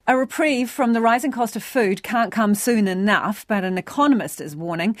A reprieve from the rising cost of food can't come soon enough, but an economist is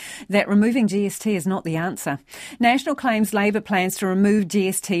warning that removing GST is not the answer. National claims Labor plans to remove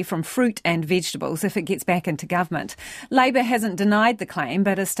GST from fruit and vegetables if it gets back into government. Labor hasn't denied the claim,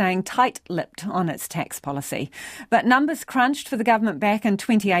 but is staying tight-lipped on its tax policy. But numbers crunched for the government back in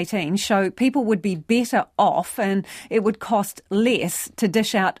 2018 show people would be better off and it would cost less to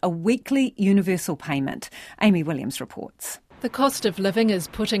dish out a weekly universal payment. Amy Williams reports. The cost of living is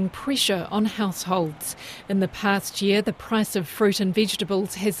putting pressure on households. In the past year, the price of fruit and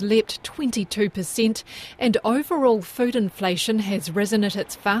vegetables has leapt 22%, and overall food inflation has risen at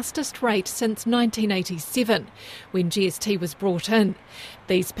its fastest rate since 1987, when GST was brought in.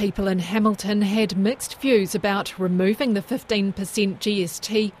 These people in Hamilton had mixed views about removing the 15%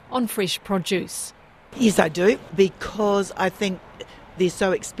 GST on fresh produce. Yes, I do, because I think they're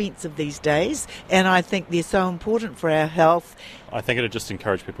so expensive these days, and I think they're so important for our health. I think it would just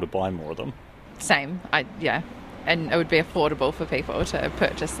encourage people to buy more of them. Same, and it would be affordable for people to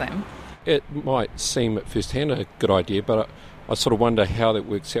purchase them. It might seem at first hand a good idea, but I sort of wonder how that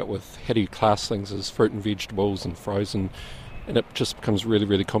works out with how do you class things as fruit and vegetables and frozen, and it just becomes really,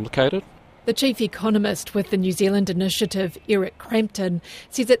 really complicated. The chief economist with the New Zealand initiative, Eric Crampton,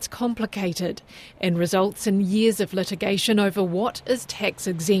 says it's complicated and results in years of litigation over what is tax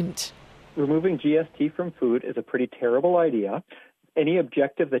exempt. Removing GST from food is a pretty terrible idea. Any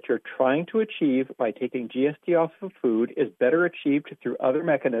objective that you're trying to achieve by taking GST off of food is better achieved through other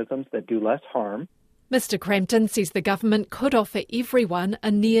mechanisms that do less harm. Mr Crampton says the government could offer everyone a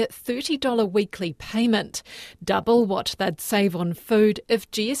near $30 weekly payment, double what they'd save on food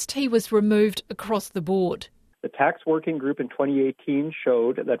if GST was removed across the board. The tax working group in 2018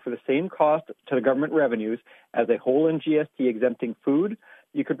 showed that for the same cost to the government revenues as a whole in GST exempting food,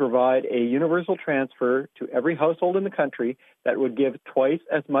 you could provide a universal transfer to every household in the country that would give twice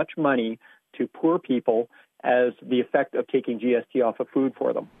as much money to poor people as the effect of taking GST off of food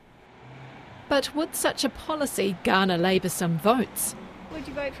for them. But would such a policy garner Labor some votes? Would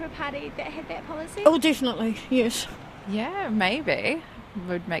you vote for a party that had that policy? Oh, definitely, yes. Yeah, maybe.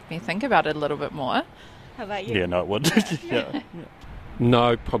 Would make me think about it a little bit more. How about you? Yeah, no, it would. Yeah.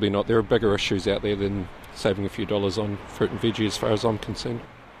 No, probably not. There are bigger issues out there than saving a few dollars on fruit and veggie as far as I'm concerned.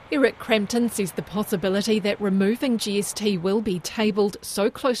 Eric Crampton says the possibility that removing GST will be tabled so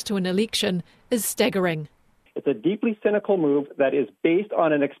close to an election is staggering. It's a deeply cynical move that is based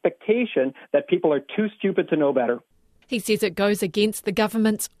on an expectation that people are too stupid to know better. He says it goes against the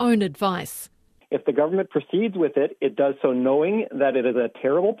government's own advice. If the government proceeds with it, it does so knowing that it is a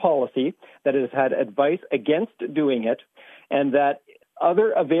terrible policy, that it has had advice against doing it, and that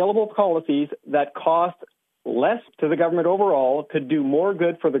other available policies that cost less to the government overall could do more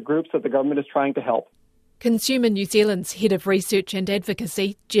good for the groups that the government is trying to help. Consumer New Zealand's Head of Research and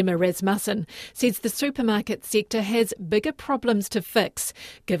Advocacy, Gemma Rasmussen, says the supermarket sector has bigger problems to fix,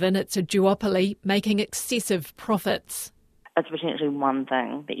 given it's a duopoly making excessive profits. It's potentially one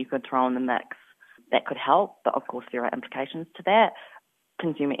thing that you could throw in the mix that could help, but of course there are implications to that.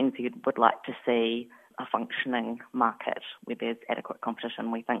 Consumer NZ would like to see a functioning market where there's adequate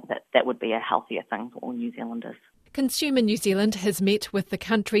competition. We think that that would be a healthier thing for all New Zealanders. Consumer New Zealand has met with the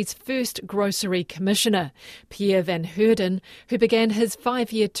country's first grocery commissioner, Pierre van Heerden, who began his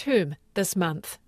 5-year term this month.